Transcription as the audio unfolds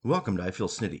Welcome to I Feel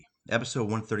Snitty, episode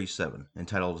 137,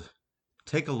 entitled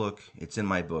Take a Look, It's in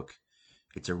My Book.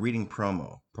 It's a Reading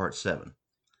Promo, Part 7.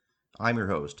 I'm your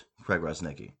host, Craig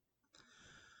Rosnicki.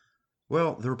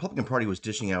 Well, the Republican Party was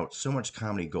dishing out so much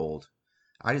comedy gold,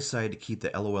 I decided to keep the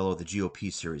LOL of the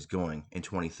GOP series going in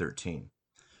 2013,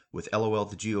 with LOL of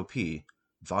the GOP,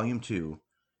 Volume 2,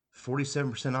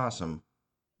 47% awesome,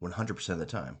 100% of the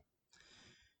time.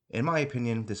 In my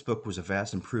opinion, this book was a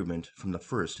vast improvement from the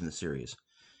first in the series,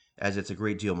 as it's a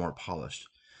great deal more polished.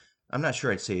 I'm not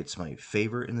sure I'd say it's my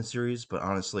favorite in the series, but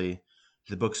honestly,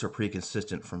 the books are pretty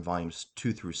consistent from volumes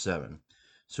 2 through 7,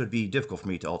 so it'd be difficult for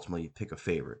me to ultimately pick a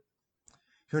favorite.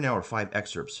 Here now are 5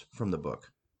 excerpts from the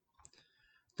book.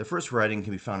 The first writing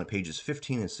can be found on pages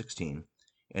 15 and 16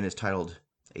 and is titled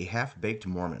A Half-Baked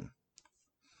Mormon.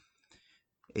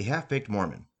 A Half-Baked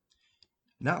Mormon.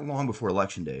 Not long before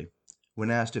Election Day,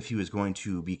 when asked if he was going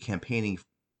to be campaigning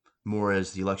more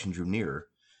as the election drew nearer,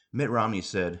 Mitt Romney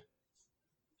said,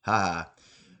 "Ha ha,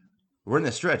 we're in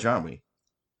the stretch, aren't we?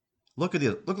 Look at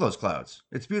those clouds.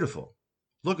 It's beautiful.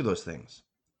 Look at those things."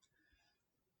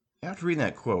 After reading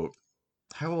that quote,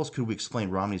 how else could we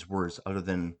explain Romney's words other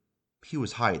than he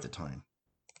was high at the time?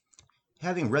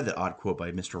 Having read that odd quote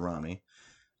by Mr. Romney,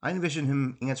 I envisioned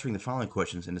him answering the following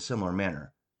questions in a similar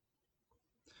manner.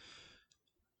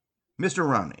 Mr.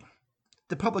 Romney,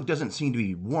 the public doesn't seem to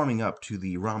be warming up to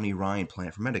the Romney-Ryan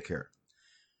plan for Medicare.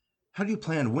 How do you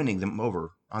plan on winning them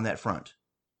over on that front?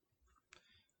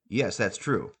 Yes, that's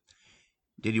true.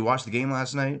 Did you watch the game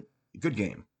last night? Good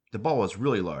game. The ball was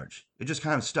really large. It just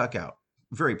kind of stuck out.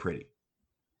 Very pretty.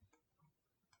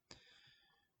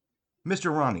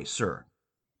 Mr. Romney, sir,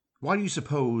 why do you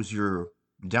suppose you're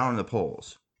down in the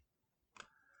polls?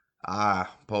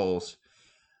 Polls.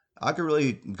 I could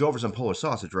really go for some Polish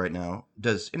sausage right now.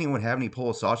 Does anyone have any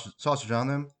Polish sausage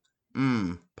on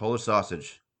them? Polish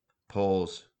sausage.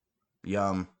 Poles.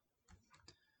 Yum.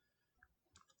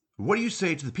 What do you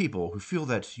say to the people who feel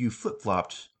that you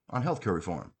flip-flopped on healthcare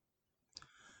reform?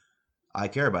 I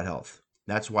care about health.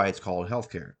 That's why it's called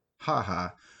healthcare. Ha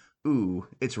ha. Ooh,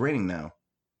 it's raining now.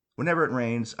 Whenever it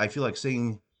rains, I feel like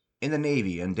singing in the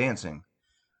Navy and dancing.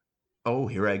 Oh,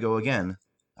 here I go again.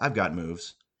 I've got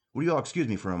moves. Will you all excuse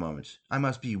me for a moment? I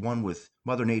must be one with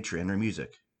Mother Nature and her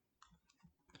music.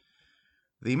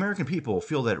 The American people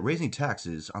feel that raising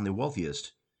taxes on the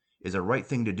wealthiest is a right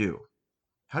thing to do.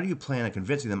 How do you plan on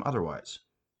convincing them otherwise?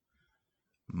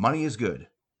 Money is good.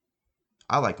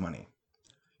 I like money.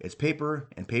 It's paper,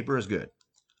 and paper is good.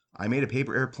 I made a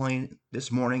paper airplane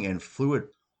this morning and flew it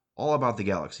all about the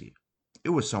galaxy. It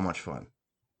was so much fun.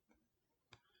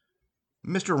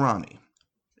 Mr. Romney,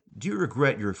 do you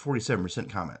regret your 47%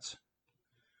 comments?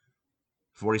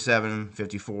 47,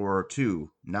 54,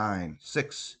 2, 9,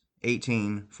 6,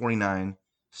 18, 49,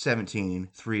 17,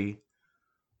 3.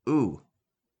 Ooh,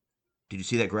 did you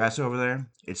see that grass over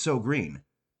there? It's so green.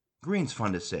 Green's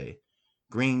fun to say.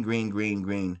 Green, green, green,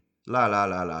 green. La la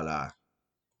la la la.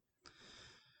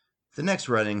 The next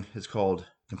writing is called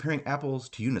Comparing Apples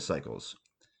to Unicycles.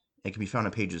 It can be found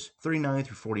on pages 39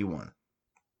 through 41.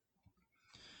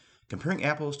 Comparing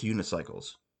Apples to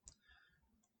Unicycles.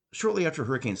 Shortly after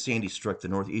Hurricane Sandy struck the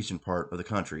northeastern part of the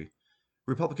country,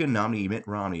 Republican nominee Mitt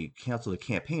Romney canceled a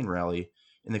campaign rally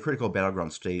in the critical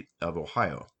battleground state of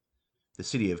Ohio, the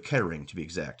city of Kettering to be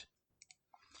exact,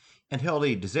 and held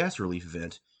a disaster relief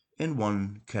event in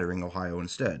one Kettering, Ohio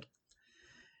instead.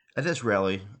 At this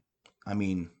rally,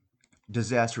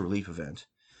 disaster relief event,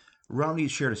 Romney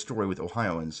shared a story with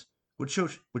Ohioans which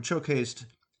showcased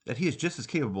that he is just as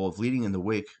capable of leading in the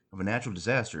wake of a natural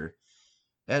disaster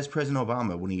as President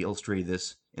Obama when he illustrated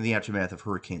this in the aftermath of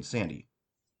Hurricane Sandy.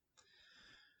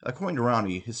 According to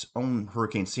Romney, his own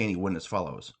Hurricane Sandy went as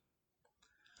follows.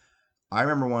 I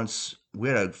remember once we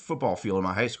had a football field in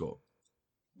my high school.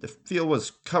 The field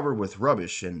was covered with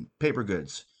rubbish and paper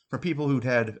goods from people who'd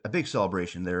had a big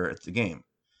celebration there at the game.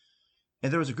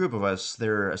 And there was a group of us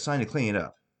there assigned to clean it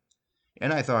up.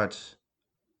 And I thought,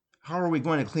 how are we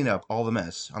going to clean up all the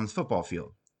mess on the football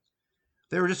field?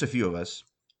 There were just a few of us,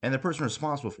 and the person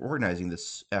responsible for organizing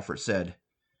this effort said,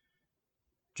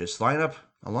 just line up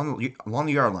along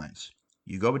the yard lines.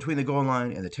 You go between the goal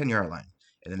line and the 10-yard line,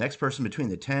 and the next person between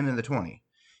the 10 and the 20,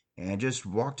 and just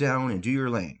walk down and do your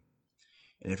lane.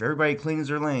 And if everybody cleans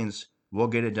their lanes, we'll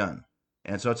get it done.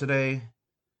 And so today,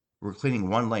 we're cleaning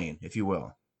one lane, if you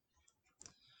will.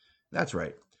 That's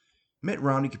right. Mitt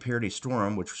Romney compared a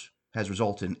storm which has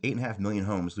resulted in 8.5 million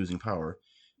homes losing power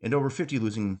and over 50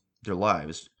 losing their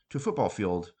lives to a football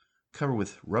field covered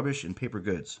with rubbish and paper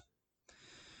goods.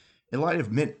 In light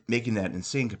of Mitt making that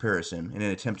insane comparison in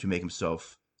an attempt to make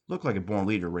himself look like a born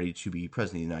leader ready to be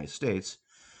president of the United States,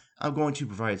 I'm going to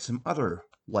provide some other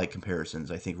like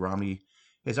comparisons I think Romney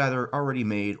has either already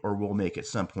made or will make at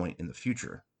some point in the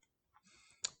future.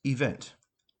 Event: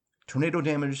 tornado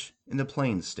damage in the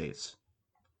Plains states.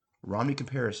 Romney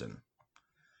comparison.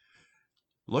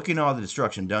 Looking at all the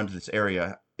destruction done to this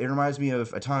area, it reminds me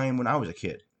of a time when I was a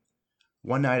kid.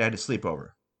 One night I had a sleepover.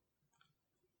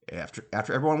 After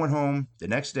everyone went home, the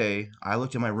next day, I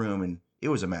looked in my room and it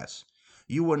was a mess.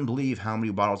 You wouldn't believe how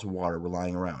many bottles of water were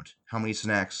lying around, how many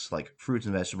snacks, like fruits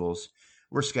and vegetables,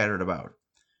 were scattered about.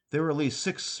 There were at least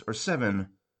 6 or 7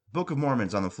 Book of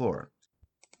Mormons on the floor,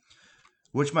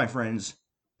 which my friends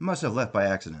must have left by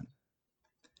accident.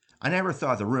 I never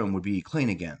thought the room would be clean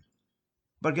again.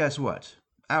 But guess what?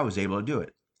 I was able to do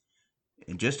it.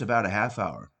 In just about a half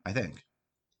hour, I think.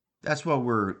 That's what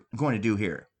we're going to do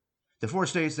here. The 4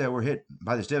 states that were hit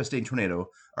by this devastating tornado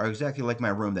are exactly like my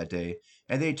room that day,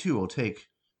 and they too will take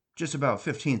just about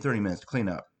 15-30 minutes to clean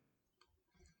up.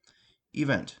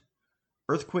 Event: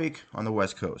 earthquake on the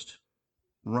West Coast.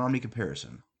 Romney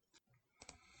comparison.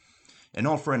 An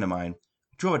old friend of mine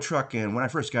drove a truck, and when I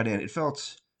first got in, it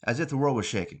felt as if the world was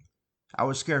shaking. I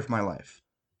was scared for my life,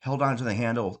 held onto the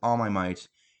handle with all my might,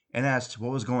 and asked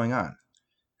what was going on.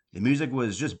 The music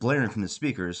was just blaring from the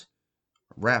speakers.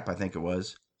 Rap, I think it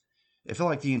was. It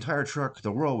felt like the entire truck,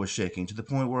 the world was shaking to the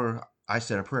point where I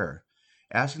said a prayer,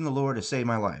 asking the Lord to save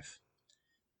my life.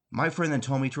 My friend then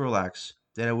told me to relax,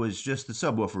 that it was just the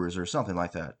subwoofers or something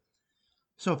like that.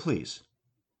 So please,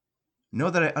 know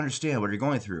that I understand what you're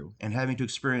going through and having to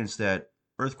experience that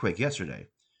earthquake yesterday,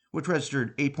 which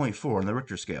registered 8.4 on the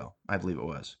Richter scale, I believe it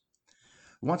was.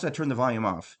 Once I turned the volume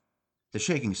off, the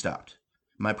shaking stopped.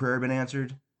 My prayer had been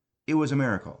answered. It was a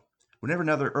miracle. Whenever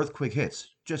another earthquake hits,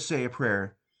 just say a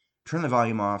prayer, turn the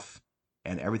volume off,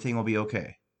 and everything will be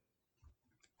okay.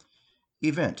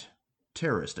 Event: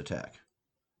 terrorist attack.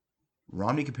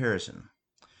 Romney comparison.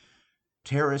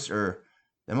 Terrorists are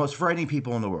the most frightening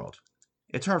people in the world.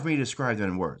 It's hard for me to describe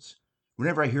them in words.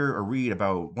 Whenever I hear or read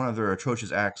about one of their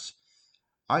atrocious acts,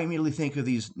 I immediately think of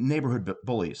these neighborhood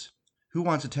bullies who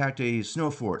once attacked a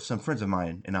snow fort some friends of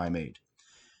mine and I made.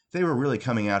 They were really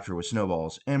coming after with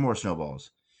snowballs and more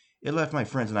snowballs. It left my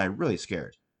friends and I really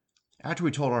scared. After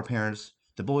we told our parents,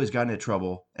 the bullies got into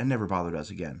trouble and never bothered us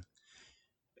again.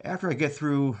 After I get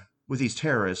through with these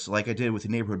terrorists like I did with the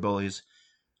neighborhood bullies,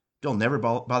 they'll never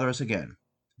bother us again.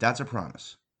 That's a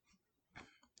promise.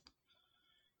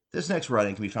 This next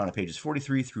writing can be found on pages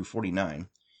 43 through 49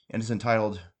 and is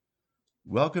entitled,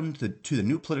 Welcome to the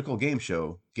new political game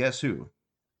show, Guess Who?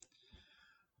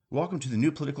 Welcome to the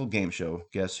new political game show,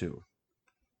 Guess Who?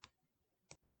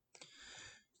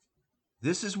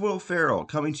 This is Will Ferrell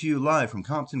coming to you live from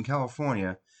Compton,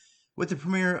 California, with the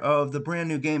premiere of the brand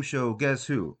new game show, Guess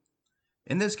Who?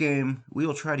 In this game, we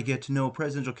will try to get to know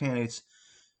presidential candidates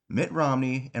Mitt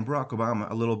Romney and Barack Obama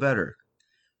a little better.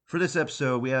 For this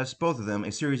episode, we asked both of them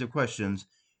a series of questions,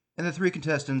 and the 3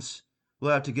 contestants will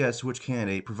have to guess which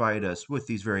candidate provided us with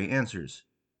these very answers.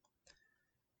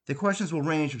 The questions will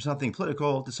range from something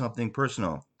political to something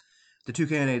personal. The 2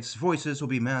 candidates' voices will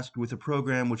be masked with a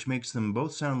program which makes them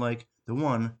both sound like the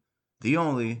one, the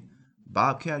only,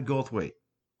 Bobcat Goldthwait.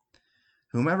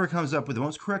 Whomever comes up with the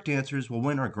most correct answers will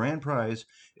win our grand prize,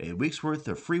 a week's worth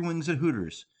of free wings at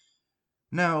Hooters.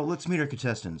 Now, let's meet our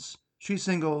contestants. She's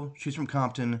single, she's from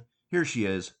Compton. Here she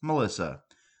is, Melissa.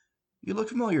 You look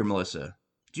familiar, Melissa.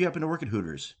 Do you happen to work at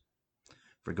Hooters?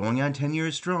 For going on 10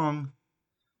 years strong.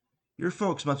 Your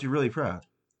folks must be really proud.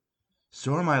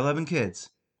 So are my 11 kids.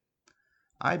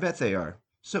 I bet they are.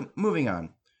 So, moving on.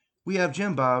 We have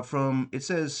Jim Bob from, it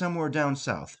says, somewhere down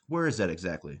south. Where is that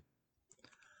exactly?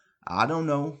 I don't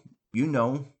know. You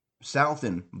know. South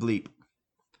and bleep.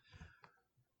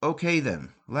 Okay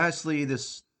then. Lastly,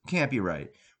 this can't be right.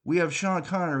 We have Sean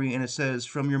Connery and it says,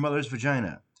 from your mother's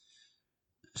vagina.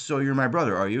 So you're my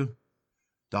brother, are you?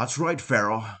 That's right,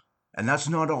 Farrell. And that's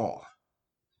not all.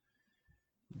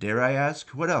 Dare I ask,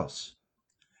 what else?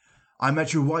 I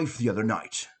met your wife the other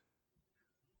night.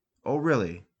 Oh,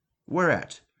 really? Where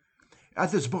at?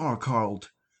 At this bar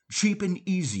called Cheap and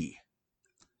Easy.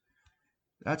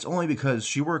 That's only because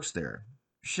she works there.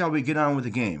 Shall we get on with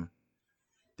the game?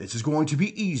 This is going to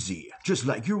be easy, just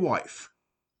like your wife.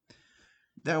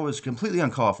 That was completely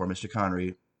uncalled for, Mr.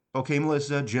 Connery. Okay,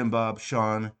 Melissa, Jim Bob,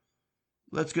 Sean.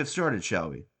 Let's get started,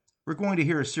 shall we? We're going to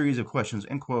hear a series of questions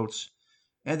and quotes,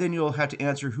 and then you'll have to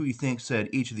answer who you think said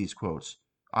each of these quotes,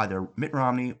 either Mitt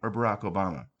Romney or Barack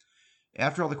Obama.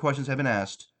 After all the questions have been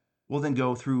asked, we'll then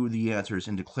go through the answers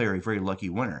and declare a very lucky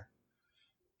winner.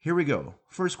 Here we go.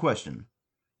 First question.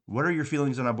 What are your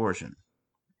feelings on abortion?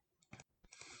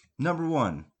 Number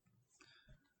 1.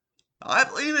 I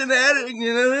believe in adding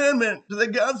an amendment to the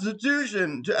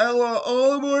Constitution to outlaw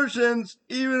all abortions,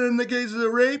 even in the cases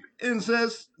of rape,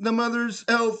 incest, the mother's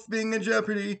health being in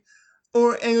jeopardy,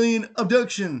 or alien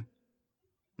abduction.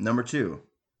 Number 2.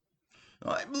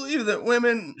 I believe that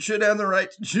women should have the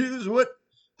right to choose what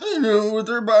they do with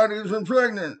their bodies when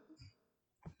pregnant.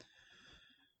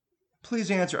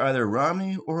 Please answer either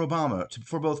Romney or Obama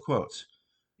for both quotes.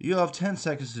 You'll have 10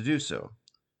 seconds to do so.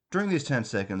 During these 10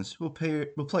 seconds, we'll play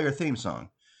our theme song,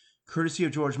 courtesy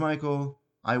of George Michael,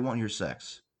 I Want Your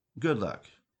Sex. Good luck.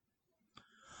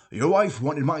 Your wife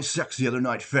wanted my sex the other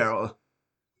night, Farrell.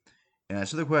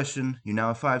 Answer the question. You now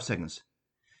have 5 seconds.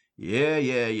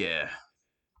 Yeah.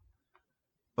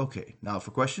 Okay, now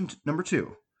for question number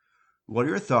 2. What are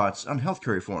your thoughts on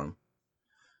healthcare reform?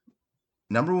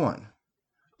 Number 1.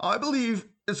 I believe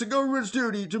it's the government's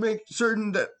duty to make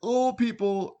certain that all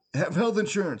people have health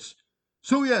insurance.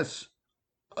 So yes,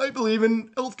 I believe in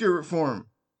healthcare reform.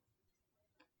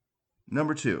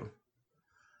 Number 2.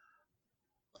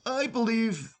 I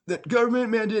believe that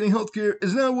government mandating healthcare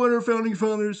is not what our founding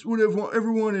fathers would have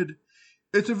ever wanted.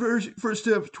 It's a very first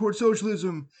step towards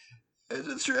socialism, as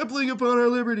it's trampling upon our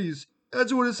liberties.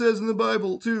 That's what it says in the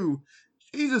Bible, too.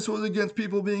 Jesus was against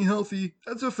people being healthy.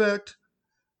 That's a fact.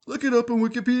 Look it up on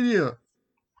Wikipedia.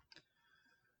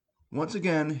 Once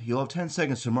again, you'll have 10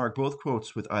 seconds to mark both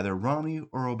quotes with either Romney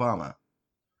or Obama.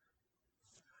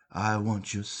 I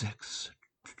want your sex.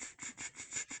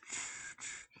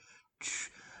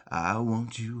 I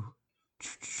want you.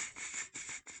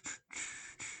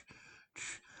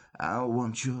 I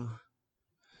want your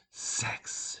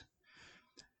sex.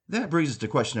 That brings us to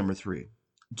question number 3.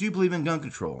 Do you believe in gun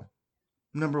control?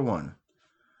 Number 1.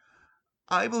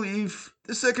 I believe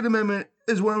the Second Amendment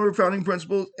is one of our founding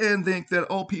principles and think that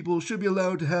all people should be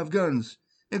allowed to have guns,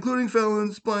 including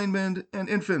felons, blind men, and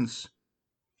infants.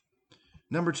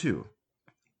 Number 2.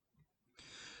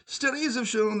 Studies have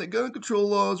shown that gun control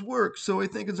laws work, so I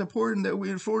think it's important that we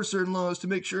enforce certain laws to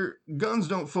make sure guns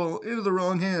don't fall into the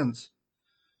wrong hands.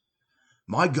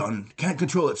 My gun can't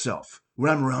control itself when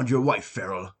I'm around your wife,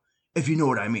 Farrell, if you know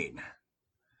what I mean.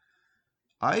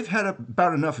 I've had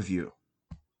about enough of you.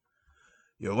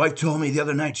 Your wife told me the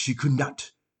other night she could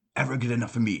not ever get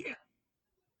enough of me.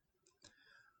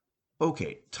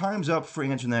 Okay, time's up for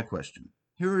answering that question.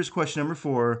 Here is question number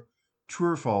 4, true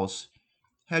or false.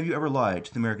 Have you ever lied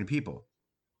to the American people?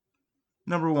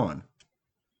 Number 1.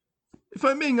 If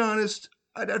I'm being honest,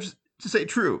 I'd have to say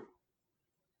true.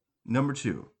 Number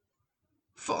 2.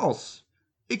 False.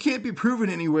 It can't be proven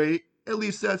anyway. At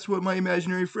least that's what my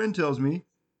imaginary friend tells me.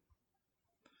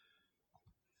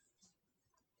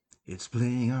 It's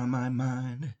playing on my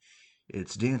mind.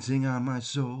 It's dancing on my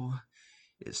soul.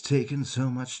 It's taken so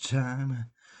much time.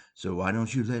 So why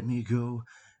don't you let me go?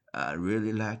 I'd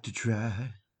really like to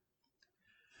try.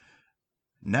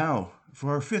 Now,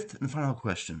 for our 5th and final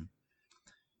question.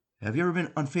 Have you ever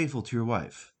been unfaithful to your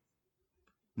wife?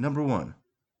 Number 1.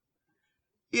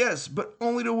 Yes, but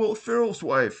only to Will Ferrell's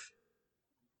wife.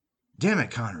 Damn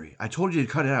it, Connery. I told you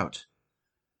to cut it out.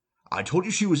 I told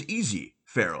you she was easy,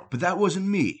 Farrell, but that wasn't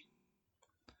me.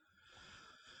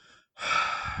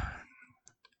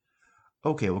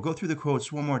 Okay, we'll go through the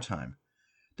quotes one more time.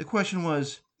 The question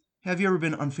was, have you ever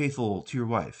been unfaithful to your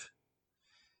wife?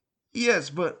 Yes,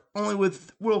 but only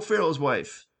with Will Ferrell's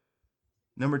wife.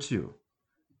 Number 2.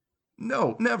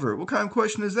 No, never. What kind of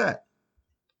question is that?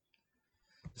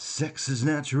 Sex is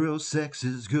natural, sex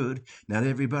is good. Not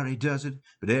everybody does it,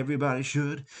 but everybody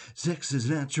should. Sex is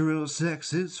natural,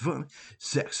 sex is fun.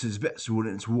 Sex is best when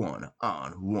it's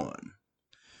one-on-one.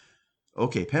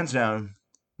 Okay, pens down.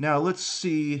 Now let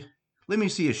me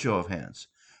see a show of hands.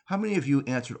 How many of you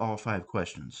answered all 5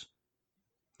 questions?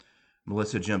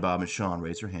 Melissa, Jim, Bob, and Sean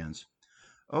raised their hands.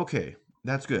 Okay,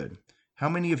 that's good. How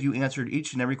many of you answered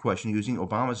each and every question using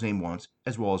Obama's name once,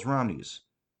 as well as Romney's?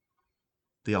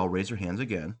 They all raised their hands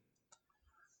again.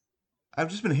 I've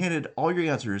just been handed all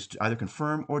your answers to either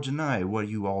confirm or deny what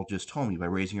you all just told me by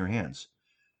raising your hands.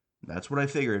 That's what I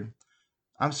figured.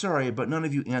 I'm sorry, but none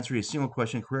of you answered a single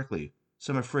question correctly,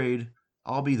 so I'm afraid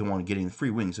I'll be the one getting free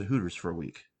wings at Hooters for a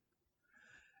week.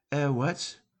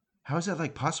 What? How is that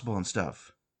like possible and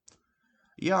stuff?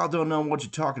 Y'all don't know what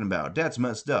you're talking about. That's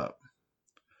messed up.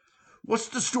 What's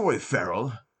the story,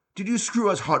 Farrell? Did you screw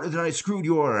us harder than I screwed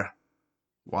your...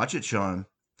 Watch it, Sean.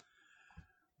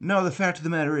 No, the fact of the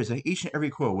matter is that each and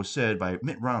every quote was said by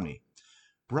Mitt Romney.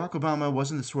 Barack Obama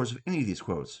wasn't the source of any of these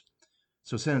quotes.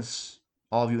 So since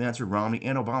all of you answered Romney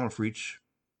and Obama for each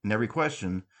and every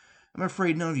question, I'm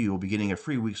afraid none of you will be getting a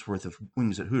free week's worth of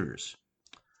wings at Hooters.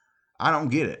 I don't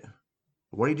get it.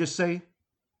 What did he just say?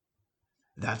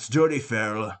 That's dirty,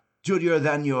 Farrell. junior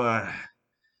than your...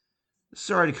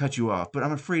 Sorry to cut you off, but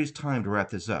I'm afraid it's time to wrap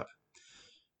this up.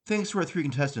 Thanks to our three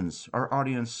contestants, our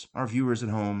audience, our viewers at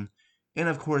home, and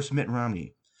of course Mitt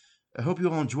Romney. I hope you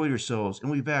all enjoyed yourselves, and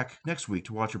we'll be back next week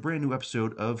to watch a brand new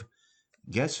episode of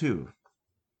Guess Who?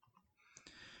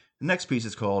 The next piece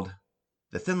is called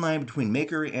The Thin Line Between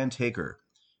Maker and Taker.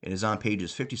 It is on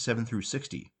pages 57 through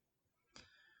 60.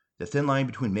 The Thin Line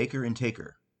Between Maker and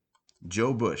Taker.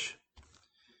 Joe Bush.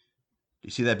 Do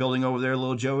you see that building over there,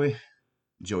 little Joey?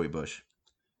 Joey Bush.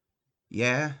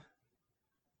 Yeah,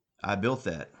 I built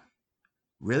that.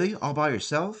 Really? All by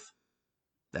yourself?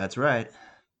 That's right.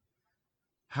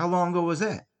 How long ago was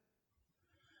that?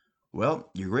 Well,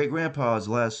 your great-grandpa is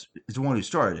the one who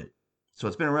started it, so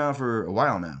it's been around for a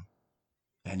while now.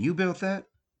 And you built that?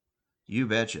 You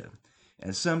betcha.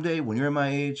 And someday, when you're my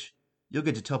age, you'll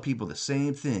get to tell people the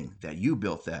same thing, that you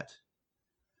built that.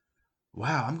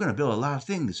 Wow, I'm going to build a lot of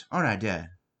things, aren't I, Dad?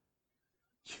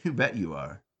 You bet you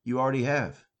are. You already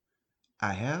have.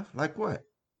 I have? Like what?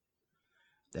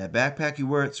 That backpack you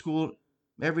wear at school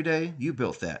every day, you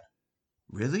built that.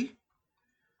 Really?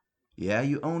 Yeah,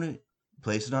 you own it.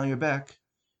 Place it on your back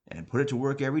and put it to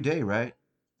work every day, right?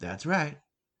 That's right.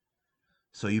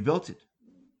 So you built it.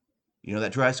 You know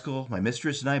that tricycle my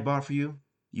mistress and I bought for you?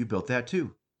 You built that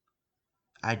too.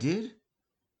 I did?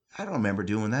 I don't remember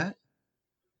doing that.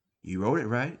 You wrote it,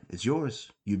 right? It's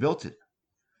yours. You built it.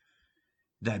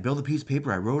 Did I build the piece of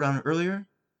paper I wrote on earlier?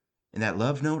 In that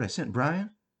love note I sent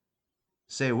Brian?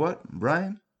 Say what,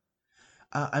 Brian?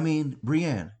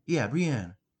 Brienne. Yeah,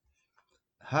 Brienne.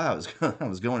 I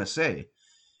was going to say,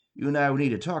 you and I would need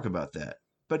to talk about that.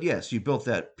 But yes, you built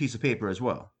that piece of paper as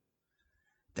well.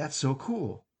 That's so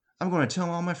cool. I'm going to tell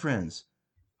all my friends.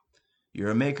 You're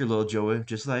a maker, little Joey,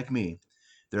 just like me.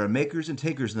 There are makers and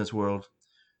takers in this world.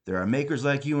 There are makers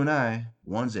like you and I,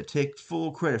 ones that take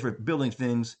full credit for building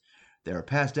things that are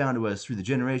passed down to us through the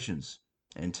generations,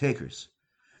 and takers,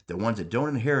 the ones that don't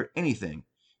inherit anything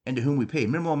and to whom we pay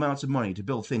minimal amounts of money to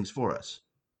build things for us.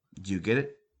 Do you get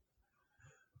it?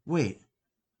 Wait,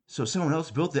 so someone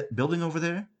else built that building over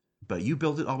there, but you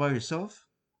built it all by yourself?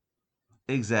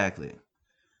 Exactly.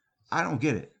 I don't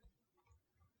get it.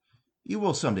 You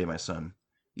will someday, my son.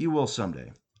 You will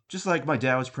someday. Just like my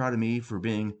dad was proud of me for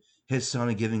being his son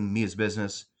and giving me his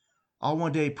business, I'll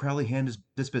one day proudly hand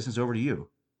this business over to you.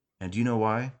 And do you know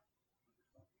why?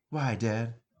 Why,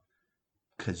 Dad?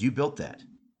 'Cause you built that.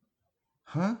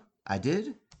 Huh? I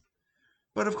did?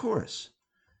 But of course.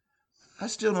 I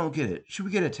still don't get it. Should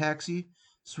we get a taxi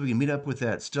so we can meet up with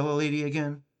that Stella lady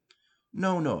again?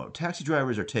 No. Taxi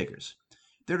drivers are takers.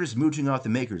 They're just mooching off the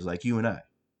makers like you and I.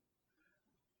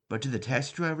 But did the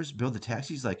taxi drivers build the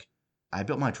taxis like I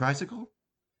built my tricycle?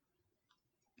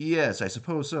 Yes, I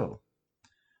suppose so.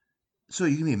 So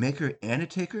you can be a maker and a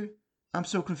taker? I'm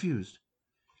so confused.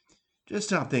 Just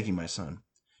stop thinking, my son.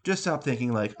 Just stop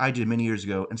thinking like I did many years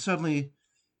ago, and suddenly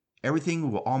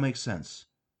everything will all make sense.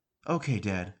 Okay,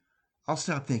 Dad. I'll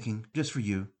stop thinking, just for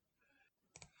you.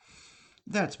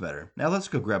 That's better. Now let's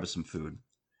go grab us some food.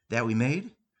 That we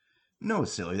made? No,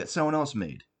 silly, that someone else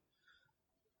made.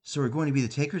 So we're going to be the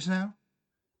takers now?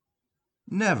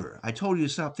 Never. I told you to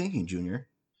stop thinking, Junior.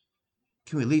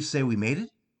 Can we at least say we made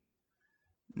it?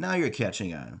 Now you're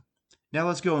catching on. Now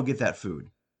let's go and get that food.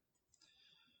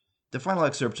 The final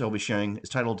excerpt I'll be sharing is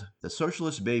titled The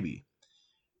Socialist Baby,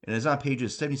 and is on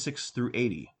pages 76 through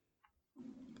 80.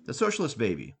 The Socialist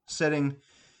Baby, setting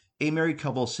a married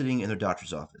couple sitting in their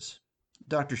doctor's office.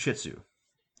 Dr. Shitsu.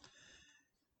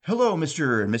 Hello,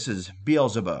 Mr. and Mrs.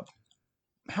 Beelzebub.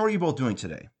 How are you both doing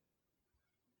today?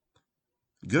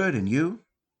 Good, and you?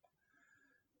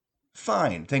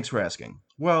 Fine, thanks for asking.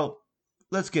 Well,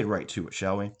 let's get right to it,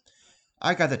 shall we?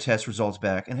 I got the test results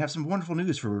back and have some wonderful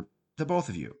news for the both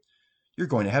of you. You're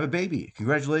going to have a baby.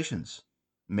 Congratulations.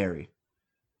 Mary.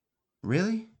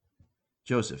 Really?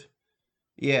 Joseph.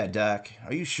 Yeah, Doc.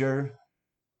 Are you sure?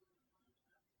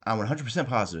 I'm 100%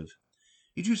 positive.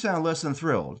 You two sound less than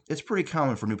thrilled. It's pretty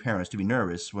common for new parents to be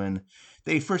nervous when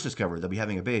they first discover they'll be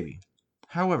having a baby.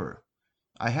 However,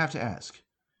 I have to ask,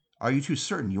 are you two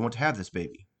certain you want to have this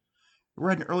baby?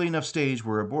 We're at an early enough stage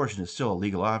where abortion is still a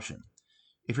legal option.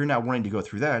 If you're not wanting to go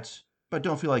through that, but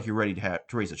don't feel like you're ready to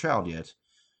raise a child yet,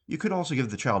 you could also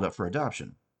give the child up for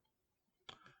adoption.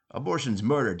 Abortion's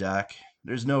murder, Doc.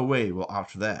 There's no way we'll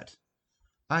opt for that.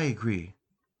 I agree.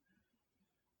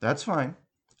 That's fine.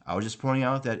 I was just pointing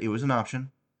out that it was an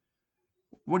option.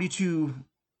 What do you two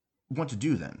want to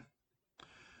do then?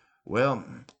 Well,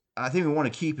 I think we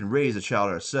want to keep and raise the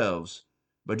child ourselves,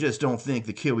 but just don't think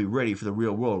the kid will be ready for the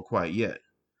real world quite yet.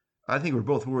 I think we're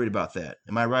both worried about that.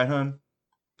 Am I right, hon?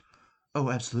 Oh,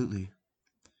 absolutely.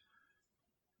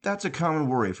 That's a common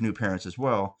worry for new parents as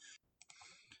well.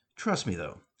 Trust me,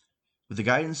 though, with the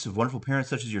guidance of wonderful parents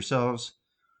such as yourselves,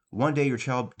 one day your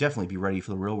child will definitely be ready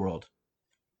for the real world.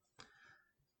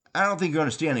 I don't think you're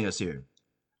understanding us here.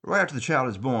 Right after the child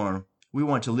is born, we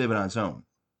want to live it on its own.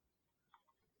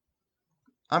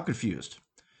 I'm confused.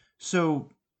 So,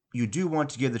 you do want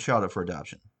to give the child up for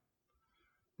adoption?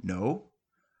 No.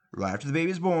 Right after the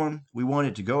baby is born, we want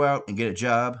it to go out and get a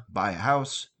job, buy a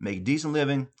house, make a decent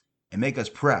living, and make us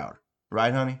proud.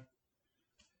 Right, honey?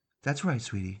 That's right,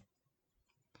 sweetie.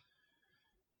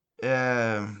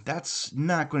 That's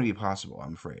not going to be possible,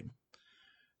 I'm afraid.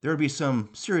 There would be some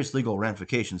serious legal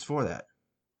ramifications for that.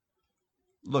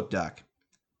 Look, Doc,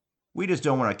 we just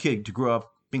don't want our kid to grow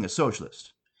up being a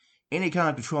socialist. Any kind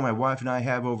of control my wife and I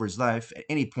have over his life at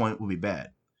any point will be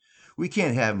bad. We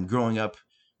can't have him growing up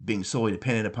being solely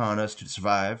dependent upon us to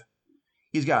survive.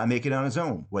 He's got to make it on his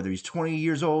own, whether he's 20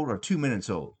 years old or 2 minutes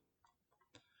old.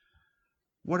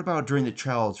 What about during the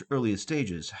child's earliest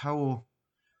stages? How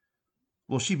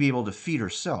will she be able to feed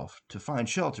herself, to find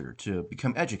shelter, to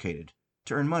become educated,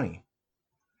 to earn money?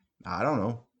 I don't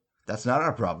know. That's not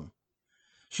our problem.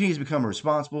 She needs to become a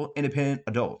responsible, independent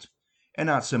adult, and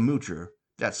not some moocher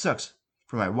that sucks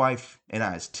for my wife and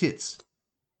I's tits.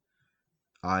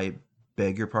 I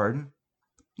beg your pardon?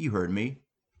 You heard me.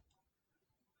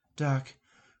 Doc,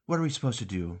 what are we supposed to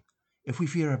do? If we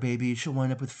feed our baby, she'll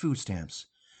wind up with food stamps.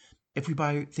 If we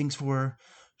buy things for her,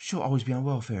 she'll always be on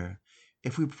welfare.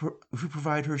 If we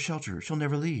provide her shelter, she'll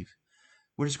never leave.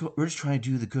 We're just trying to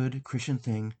do the good Christian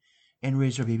thing and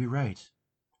raise our baby right.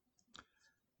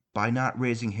 By not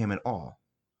raising him at all.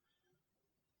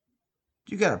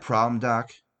 You got a problem,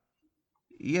 Doc?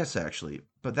 Yes, actually,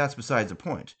 but that's besides the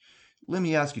point. Let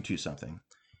me ask you two something.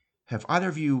 Have either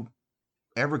of you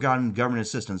ever gotten government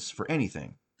assistance for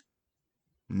anything?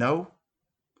 No?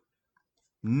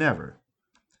 Never.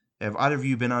 Have either of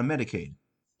you been on Medicaid?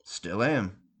 Still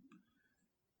am.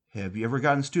 Have you ever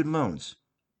gotten student loans?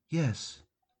 Yes.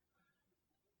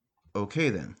 Okay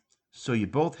then. So you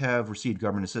both have received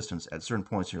government assistance at certain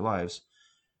points in your lives.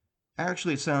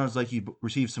 Actually, it sounds like you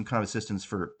received some kind of assistance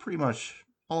for pretty much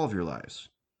all of your lives.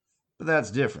 But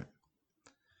that's different.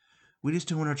 We just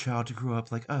don't want our child to grow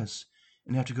up like us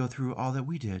and have to go through all that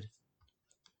we did.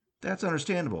 That's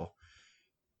understandable.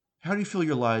 How do you feel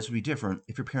your lives would be different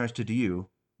if your parents did to you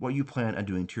what you plan on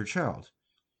doing to your child,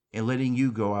 and letting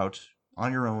you go out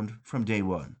on your own from day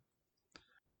one?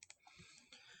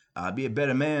 I'd be a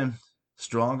better man,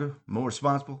 stronger, more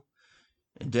responsible,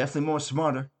 and definitely more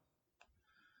smarter.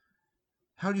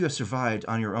 How would you have survived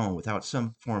on your own without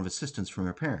some form of assistance from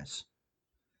your parents?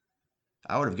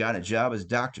 I would have gotten a job as a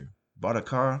doctor, bought a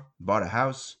car, bought a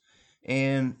house,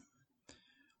 and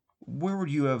where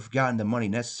would you have gotten the money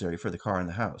necessary for the car and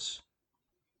the house?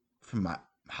 From my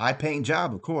high-paying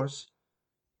job, of course.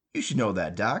 You should know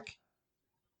that, Doc.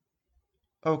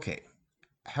 Okay,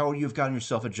 how would you have gotten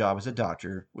yourself a job as a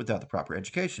doctor without the proper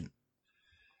education?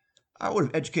 I would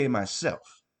have educated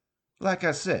myself. Like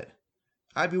I said,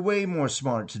 I'd be way more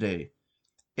smart today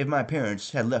if my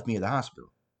parents had left me at the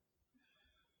hospital.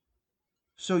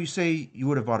 So you say you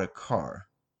would have bought a car.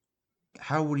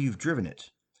 How would you have driven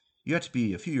it? You have to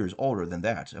be a few years older than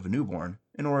that of a newborn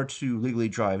in order to legally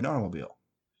drive an automobile.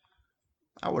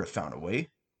 I would have found a way.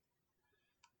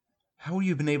 How would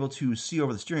you have been able to see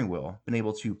over the steering wheel, been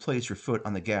able to place your foot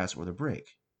on the gas or the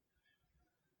brake?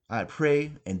 I'd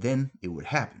pray, and then it would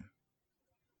happen.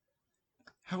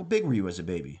 How big were you as a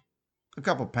baby? A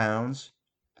couple pounds.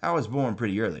 I was born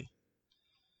pretty early.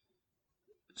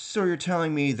 So you're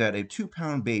telling me that a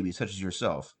 2-pound baby such as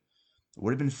yourself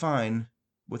would have been fine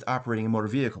with operating a motor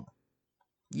vehicle?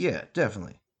 Yeah,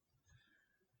 definitely.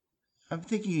 I'm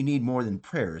thinking you need more than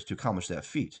prayers to accomplish that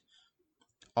feat.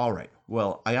 All right,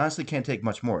 well, I honestly can't take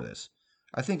much more of this.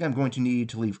 I think I'm going to need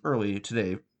to leave early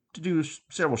today to do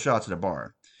several shots at a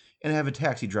bar and have a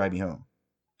taxi drive me home.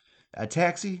 A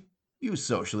taxi? You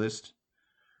socialist.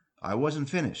 I wasn't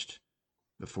finished.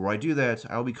 Before I do that,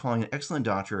 I will be calling an excellent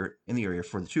doctor in the area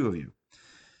for the two of you.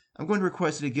 I'm going to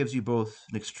request that he gives you both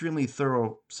an extremely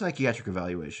thorough psychiatric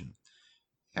evaluation.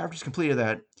 After it's completed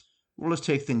that, we'll just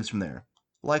take things from there.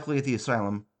 Likely at the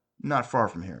asylum, not far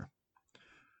from here.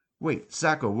 Wait,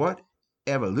 Psycho what?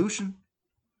 Evolution?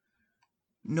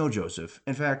 No, Joseph.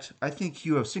 In fact, I think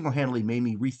you have single-handedly made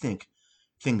me rethink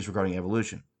things regarding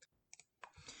evolution.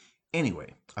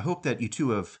 Anyway, I hope that you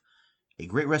two have a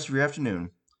great rest of your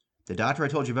afternoon. The doctor I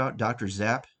told you about, Dr.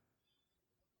 Zapp,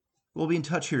 will be in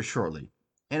touch here shortly,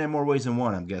 and in more ways than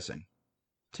one, I'm guessing.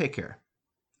 Take care.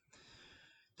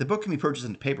 The book can be purchased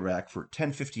in paperback for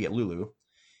 $10.50 at Lulu,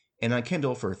 and on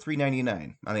Kindle for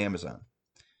 $3.99 on Amazon.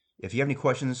 If you have any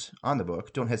questions on the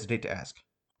book, don't hesitate to ask.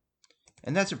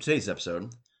 And that's it for today's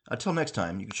episode. Until next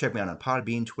time, you can check me out on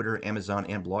Podbean, Twitter, Amazon,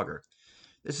 and Blogger.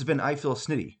 This has been I Feel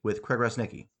Snitty with Craig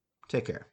Rosnicki. Take care.